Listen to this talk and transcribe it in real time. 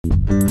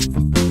Hi,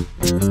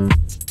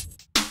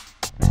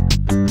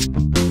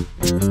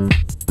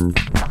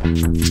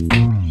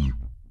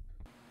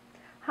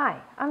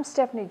 I'm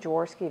Stephanie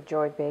Jaworski of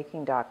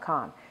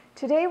joybaking.com.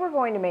 Today we're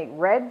going to make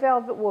red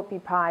velvet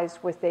whoopie pies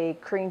with a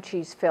cream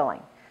cheese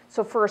filling.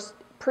 So first,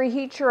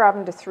 preheat your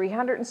oven to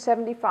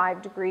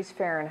 375 degrees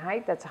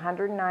Fahrenheit, that's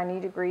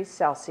 190 degrees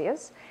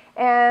Celsius,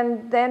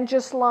 and then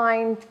just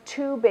line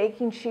 2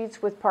 baking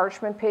sheets with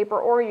parchment paper,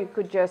 or you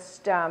could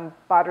just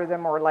butter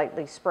them or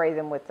lightly spray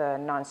them with a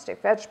nonstick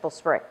vegetable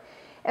spray.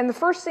 And the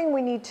first thing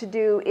we need to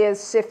do is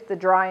sift the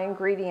dry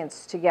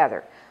ingredients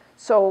together.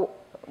 So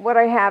what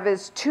I have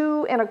is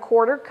 2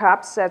 1/4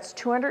 cups, that's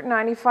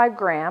 295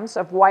 grams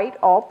of white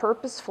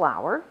all-purpose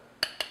flour,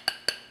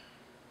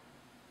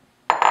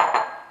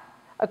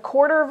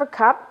 1/4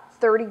 cup,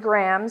 30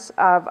 grams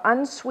of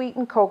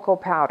unsweetened cocoa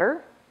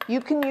powder.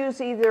 You can use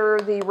either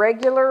the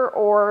regular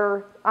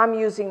or I'm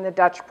using the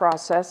Dutch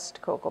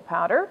processed cocoa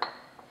powder,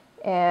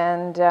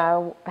 and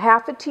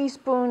half a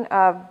teaspoon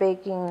of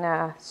baking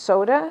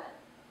soda,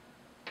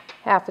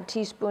 half a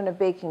teaspoon of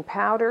baking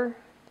powder,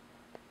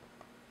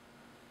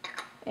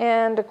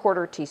 and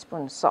 1/4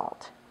 teaspoon of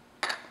salt.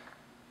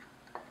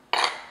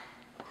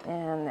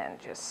 And then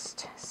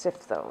just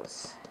sift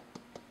those.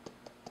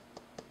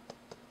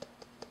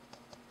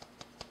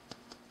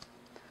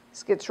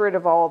 This gets rid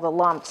of all the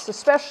lumps,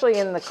 especially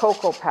in the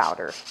cocoa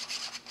powder.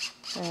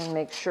 And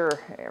make sure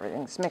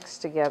everything's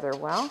mixed together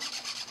well.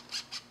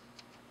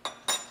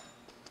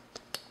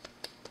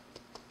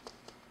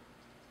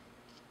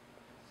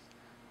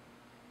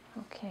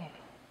 Okay.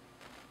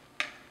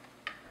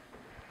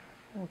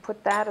 And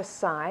put that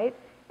aside.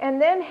 And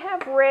then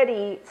have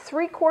ready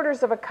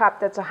 3/4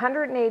 cup, that's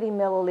 180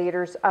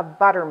 milliliters of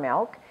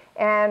buttermilk.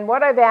 And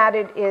what I've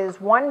added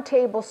is 1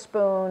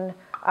 tablespoon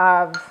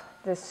of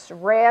this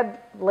red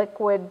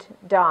liquid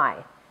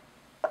dye.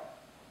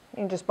 You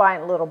can just buy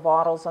it in little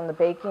bottles on the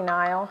baking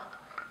aisle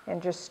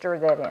and just stir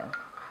that in.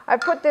 I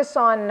put this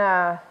on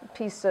a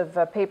piece of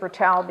paper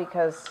towel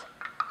because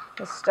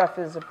this stuff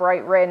is a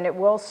bright red and it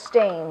will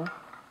stain,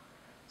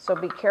 so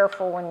be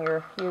careful when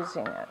you're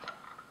using it.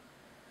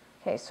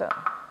 Okay, so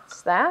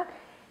that's that.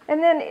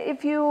 And then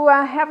if you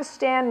have a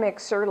stand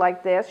mixer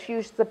like this,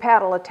 use the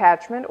paddle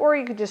attachment, or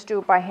you could just do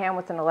it by hand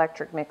with an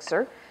electric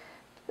mixer.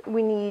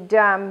 We need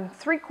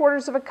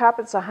 3/4 cup,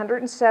 it's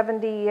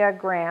 170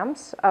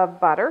 grams of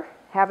butter.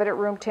 Have it at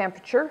room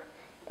temperature.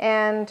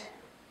 And,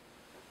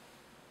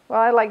 well,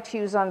 I like to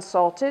use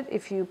unsalted.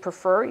 If you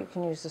prefer, you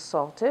can use the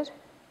salted.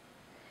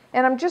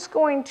 And I'm just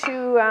going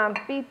to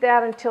beat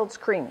that until it's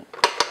creamy.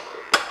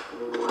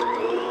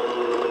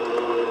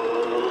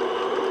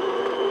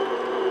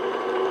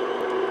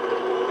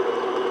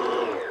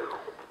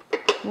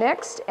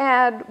 Next,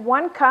 add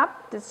 1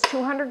 cup, that's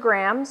 200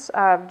 grams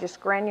of just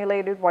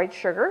granulated white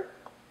sugar.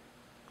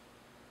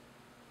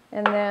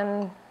 And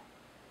then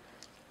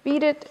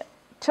beat it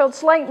till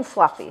it's light and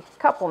fluffy, a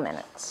couple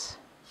minutes.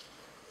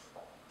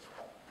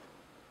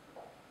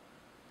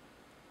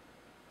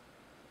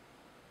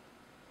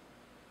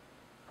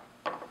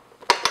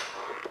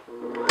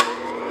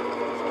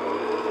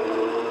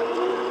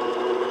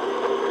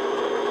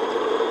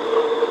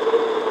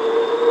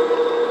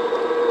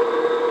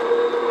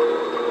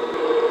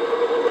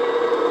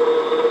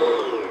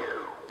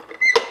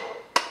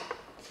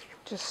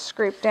 Just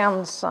scrape down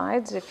the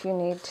sides if you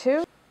need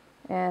to,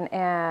 and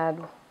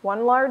add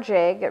 1 large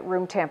egg at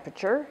room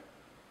temperature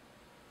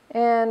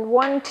and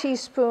 1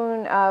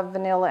 teaspoon of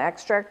vanilla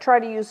extract. Try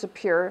to use the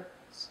pure,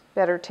 it's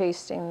better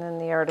tasting than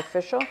the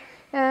artificial,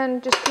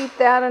 and just beat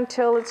that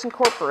until it's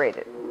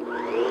incorporated.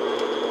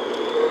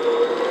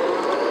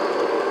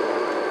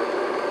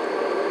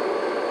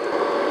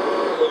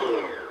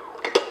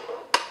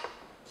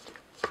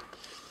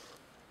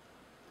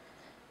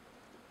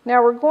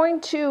 Now we're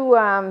going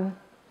to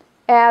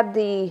add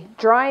the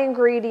dry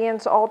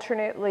ingredients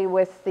alternately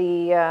with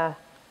the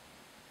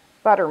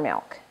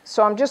buttermilk.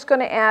 So I'm just going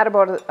to add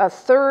about a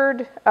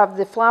 1/3 of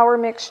the flour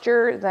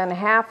mixture, then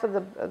half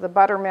of the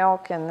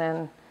buttermilk, and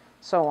then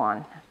so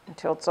on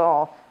until it's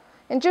all.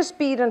 And just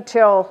beat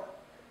until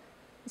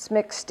it's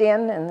mixed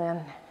in, and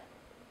then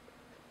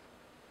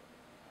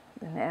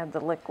add the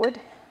liquid.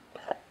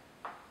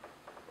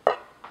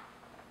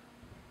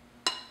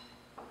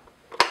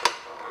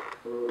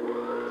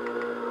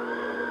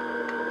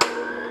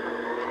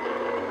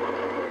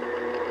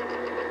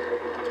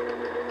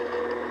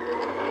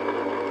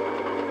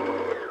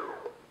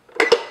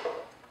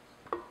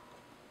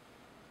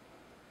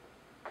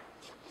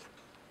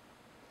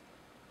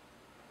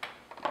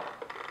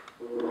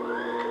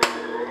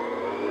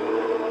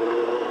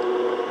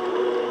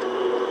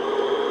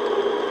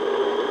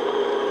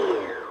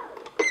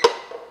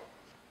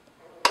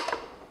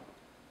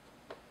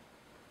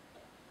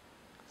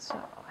 So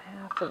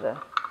half of the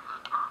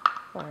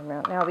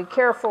buttermilk. Now be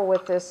careful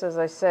with this, as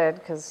I said,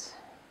 because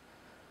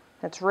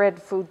it's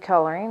red food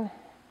coloring.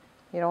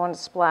 You don't want it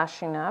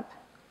splashing up,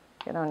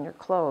 get on your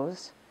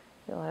clothes.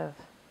 You'll have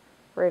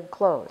red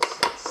clothes.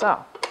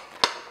 So,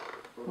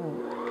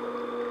 and, 1 2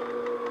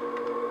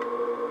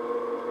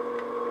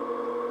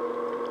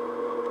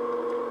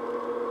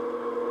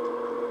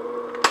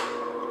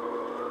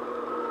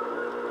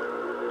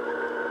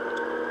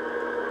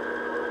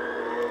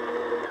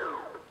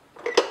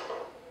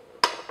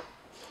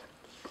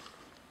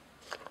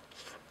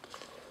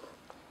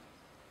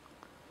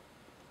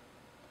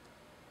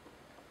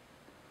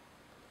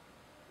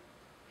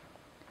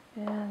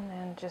 And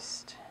then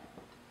just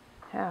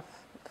half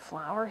the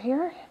flour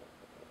here.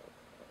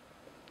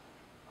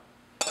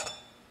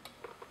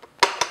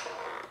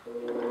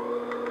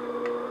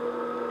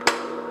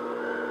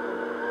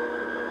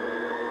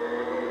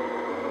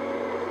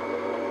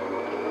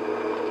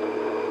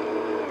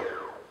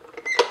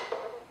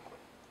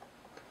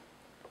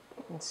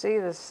 You can see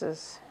this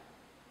is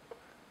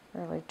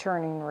really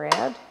turning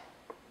red.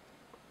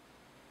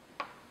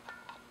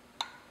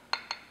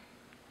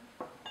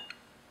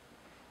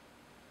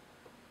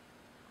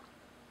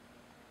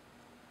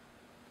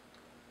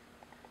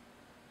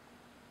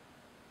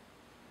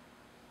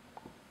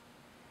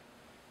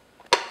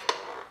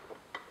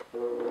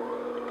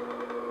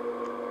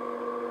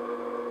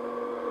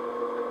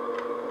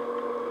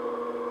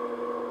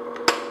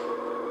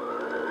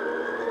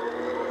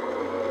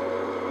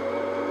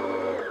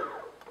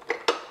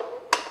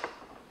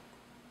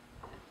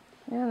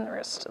 And the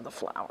rest of the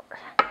flour.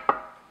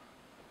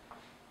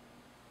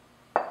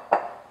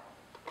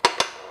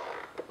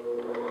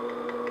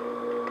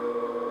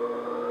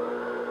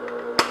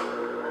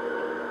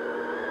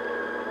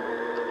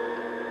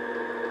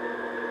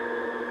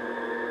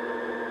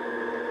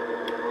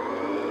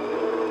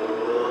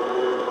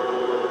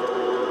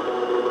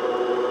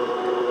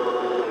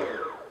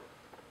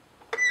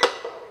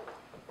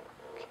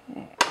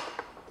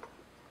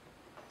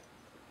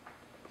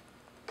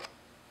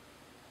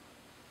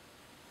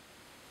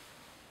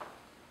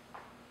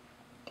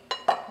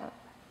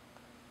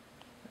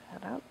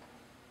 Up.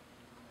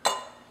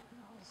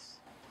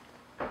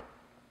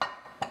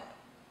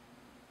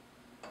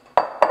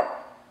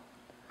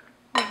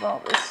 Move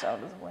all this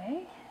out of the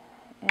way,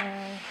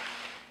 and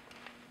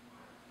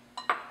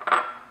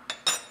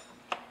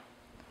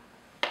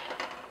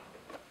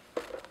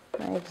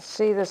now you can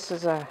see this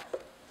is a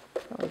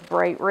really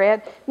bright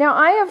red. Now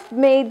I have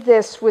made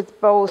this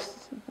with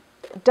both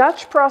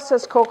Dutch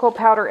processed cocoa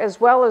powder as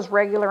well as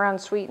regular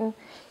unsweetened,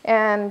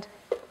 and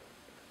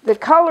the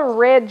color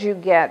red you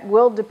get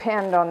will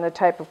depend on the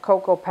type of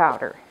cocoa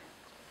powder.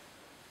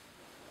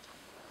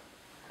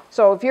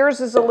 So if yours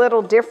is a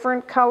little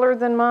different color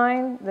than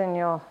mine, then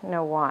you'll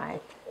know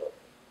why.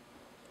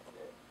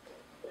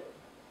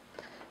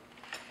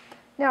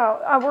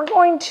 Now we're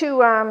going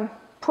to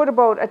put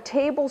about a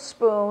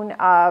tablespoon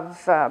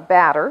of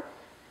batter,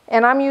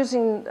 and I'm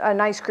using an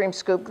ice cream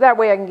scoop. That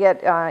way I can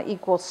get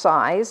equal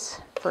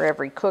size for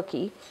every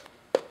cookie.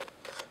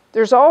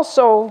 There's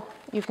also,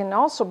 you can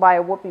also buy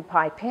a whoopie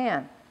pie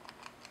pan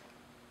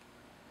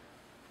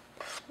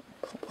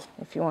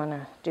if you want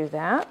to do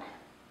that.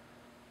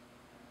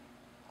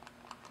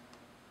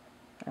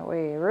 That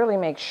way you really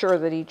make sure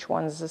that each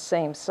one's the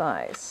same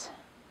size.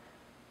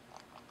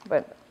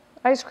 But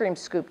ice cream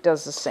scoop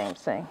does the same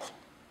thing.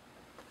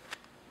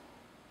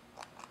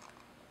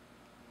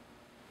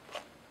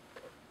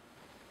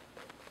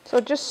 So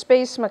just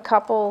space them a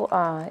couple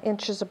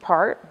inches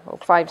apart,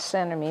 about 5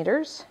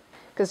 centimeters,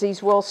 because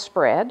these will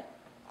spread.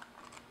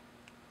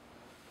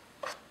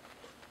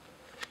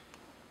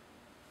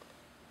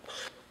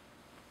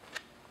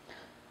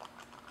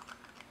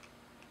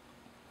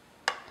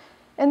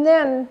 And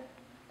then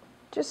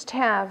just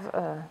have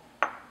a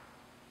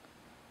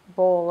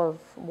bowl of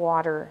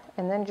water,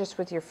 and then just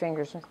with your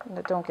fingers,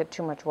 don't get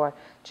too much water,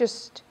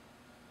 just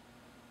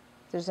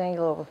if there's any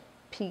little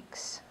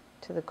peaks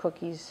to the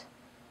cookies,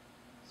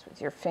 just with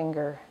your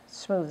finger,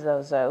 smooth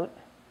those out.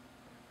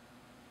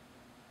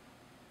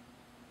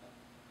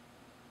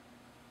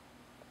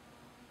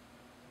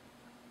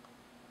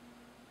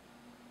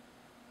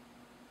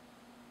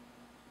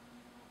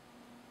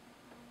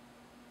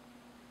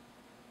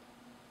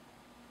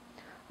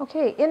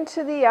 Okay,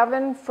 into the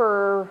oven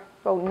for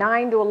about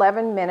 9 to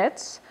 11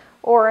 minutes,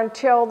 or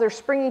until they're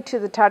springy to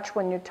the touch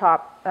when you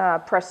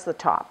press the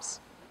tops.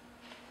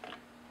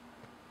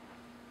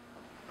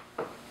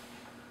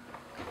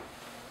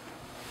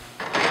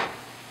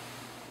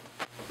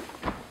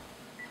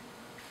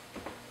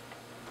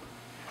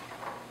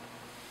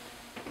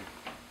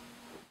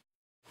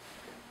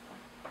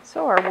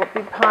 So our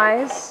whoopie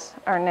pies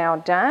are now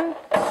done.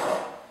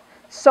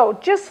 So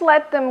just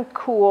let them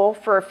cool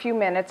for a few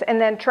minutes,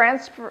 and then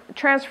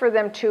transfer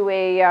them to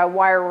a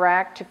wire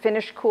rack to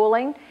finish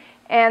cooling.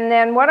 And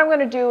then what I'm going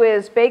to do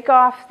is bake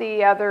off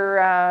the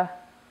other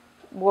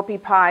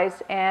whoopie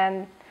pies,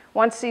 and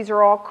once these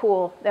are all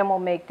cool, then we'll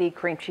make the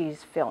cream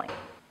cheese filling.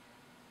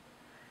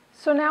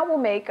 So now we'll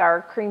make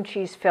our cream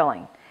cheese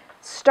filling.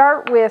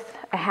 Start with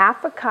a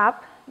half a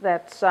cup,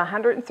 that's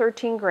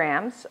 113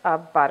 grams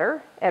of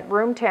butter at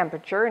room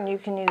temperature, and you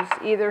can use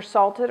either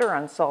salted or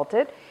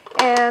unsalted.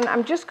 And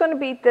I'm just going to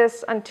beat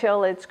this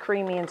until it's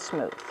creamy and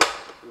smooth.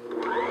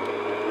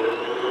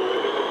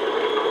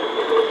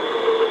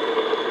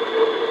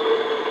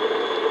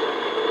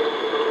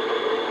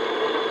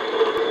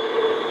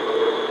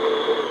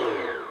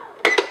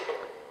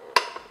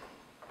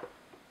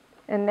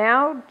 And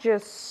now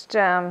just,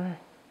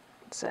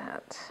 what's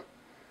that?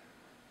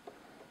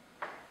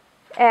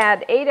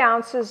 Add 8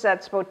 ounces,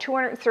 that's about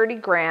 230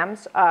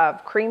 grams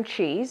of cream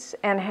cheese,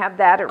 and have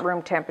that at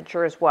room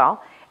temperature as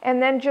well.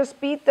 And then just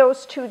beat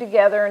those two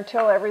together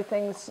until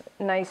everything's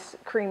nice,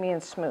 creamy,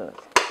 and smooth.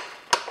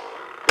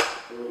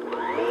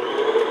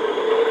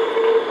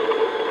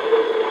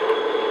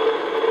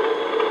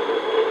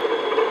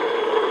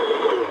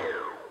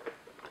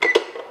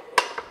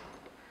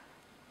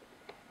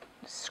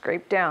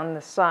 Scrape down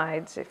the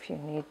sides if you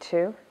need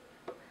to.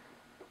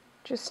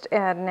 Just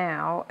add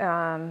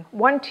now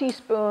 1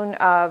 teaspoon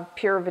of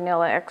pure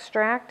vanilla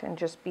extract and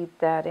just beat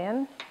that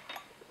in.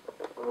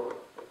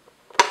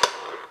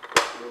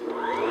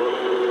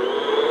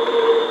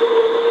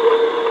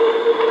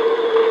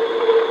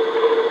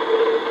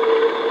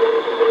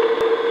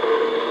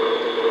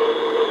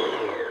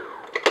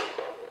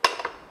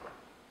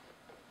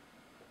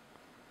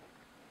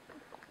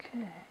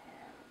 Okay.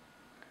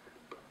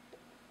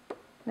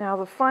 Now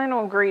the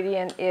final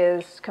ingredient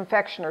is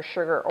confectioner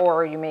sugar,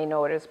 or you may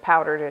know it as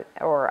powdered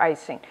or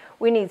icing.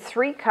 We need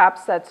 3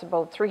 cups, that's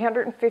about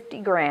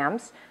 350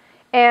 grams,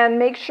 and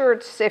make sure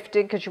it's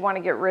sifted because you want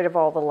to get rid of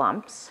all the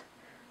lumps.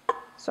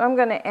 So I'm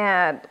going to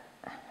add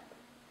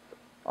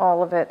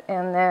all of it,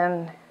 and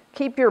then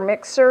keep your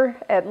mixer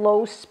at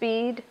low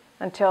speed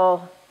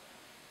until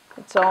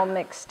it's all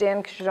mixed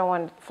in because you don't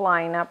want it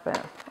flying up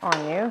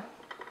on you.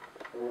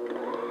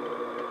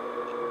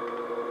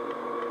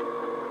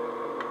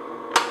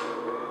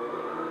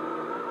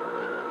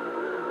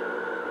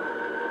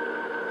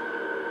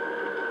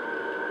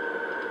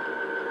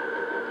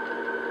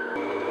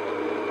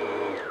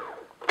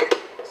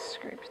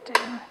 Scrape it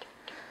down.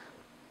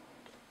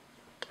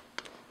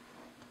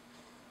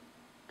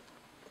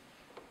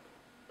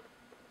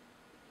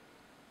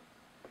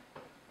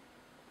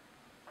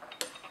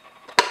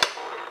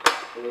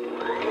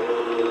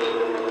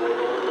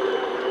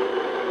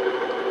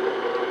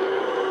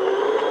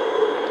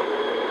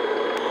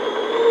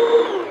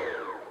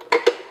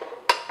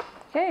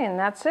 Okay, and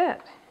that's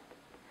it.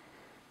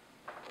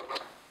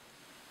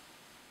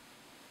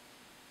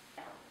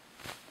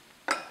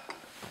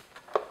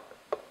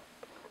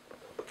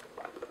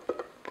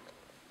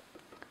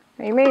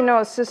 You may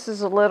notice this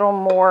is a little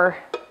more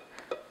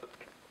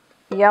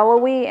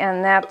yellowy,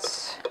 and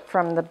that's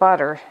from the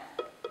butter,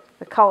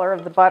 the color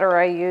of the butter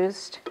I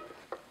used.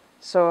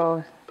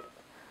 So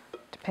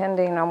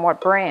depending on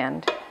what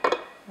brand,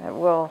 it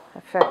will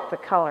affect the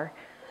color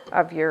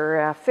of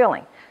your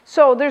filling.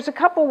 So there's a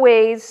couple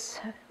ways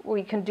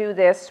we can do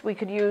this. We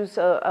could use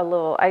a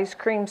little ice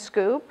cream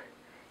scoop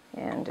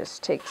and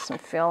just take some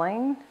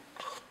filling.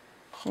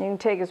 And you can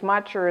take as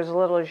much or as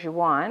little as you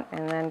want,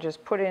 and then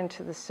just put it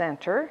into the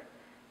center.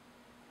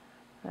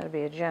 That'll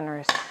be a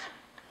generous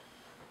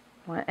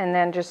one. And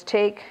then just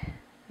take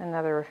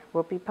another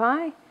whoopie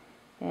pie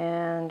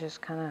and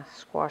just kind of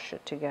squash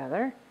it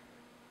together.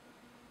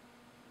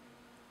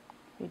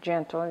 Be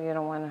gentle, you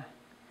don't want to,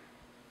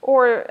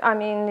 or I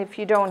mean, if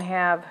you don't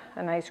have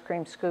an ice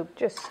cream scoop,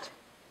 just,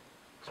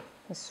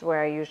 this is the way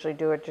I usually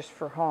do it just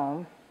for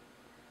home.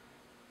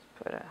 Just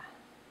put a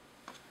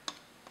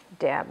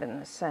dab in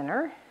the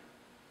center.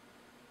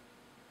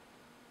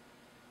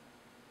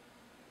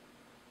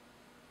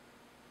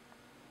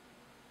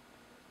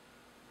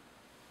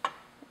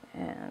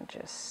 And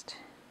just,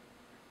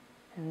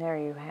 and there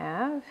you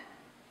have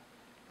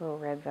a little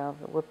red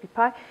velvet whoopie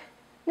pie.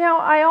 Now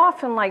I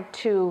often like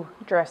to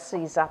dress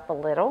these up a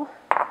little.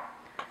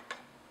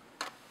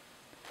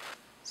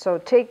 So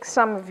take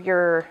some of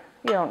your,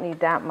 you don't need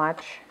that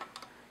much,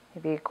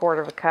 maybe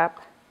 1/4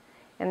 cup.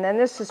 And then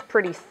this is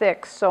pretty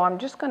thick, so I'm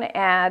just going to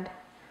add,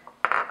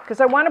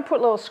 because I want to put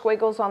little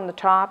squiggles on the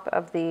top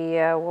of the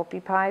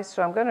whoopie pies,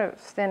 so I'm going to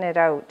thin it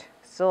out.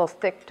 It's a little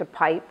thick to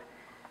pipe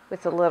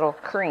with a little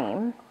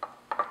cream.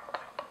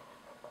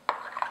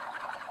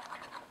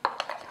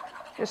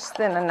 Just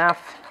thin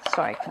enough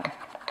so I can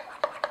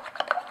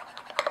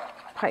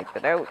pipe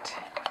it out.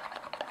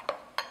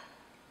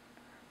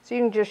 So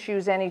you can just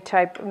use any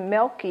type of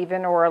milk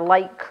even, or a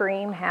light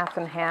cream, half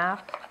and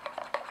half.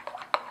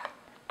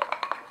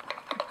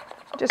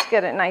 Just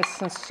get it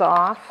nice and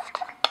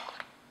soft.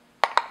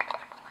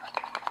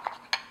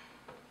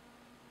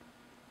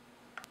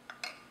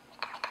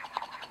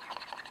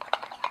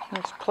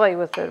 Just play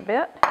with it a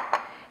bit.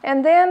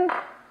 And then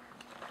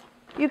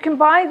you can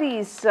buy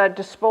these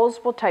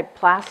disposable type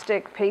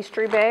plastic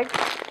pastry bags,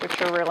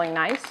 which are really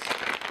nice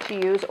to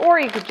use, or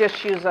you could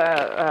just use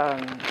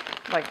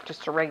like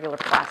just a regular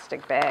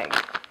plastic bag.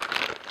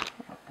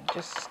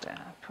 Just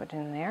put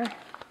in there.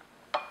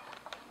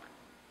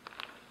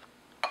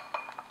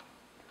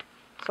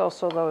 There's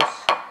also those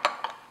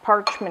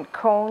parchment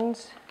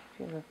cones.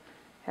 If you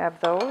have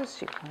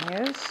those, you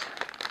can use.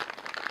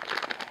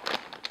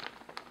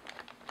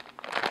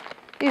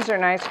 These are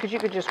nice because you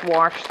could just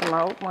wash them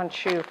out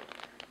once you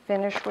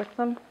finish with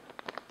them.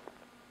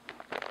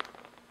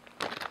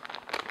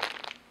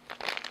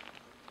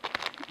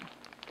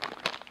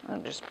 I'll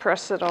just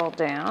press it all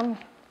down,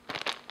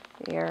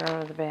 the air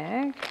out of the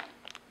bag.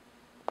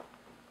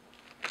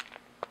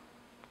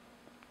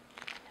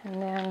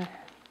 And then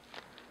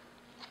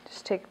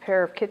just take a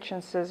pair of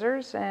kitchen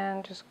scissors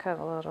and just cut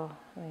a little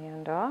of the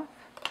end off.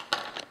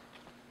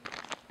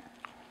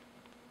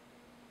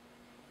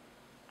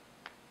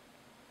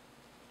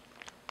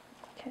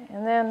 Okay,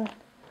 and then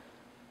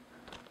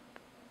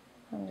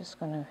I'm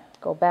just going to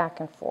go back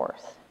and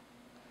forth.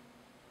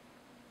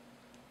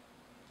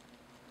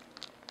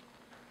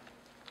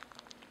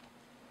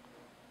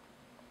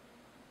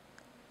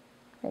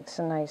 Makes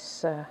a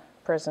nice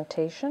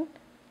presentation.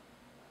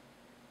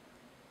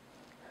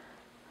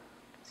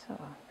 So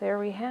there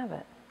we have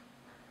it.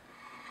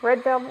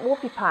 Red velvet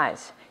whoopie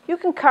pies. You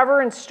can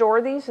cover and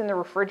store these in the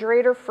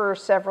refrigerator for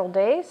several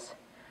days.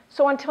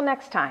 So until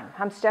next time,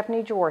 I'm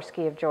Stephanie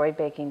Jaworski of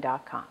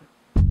joybaking.com.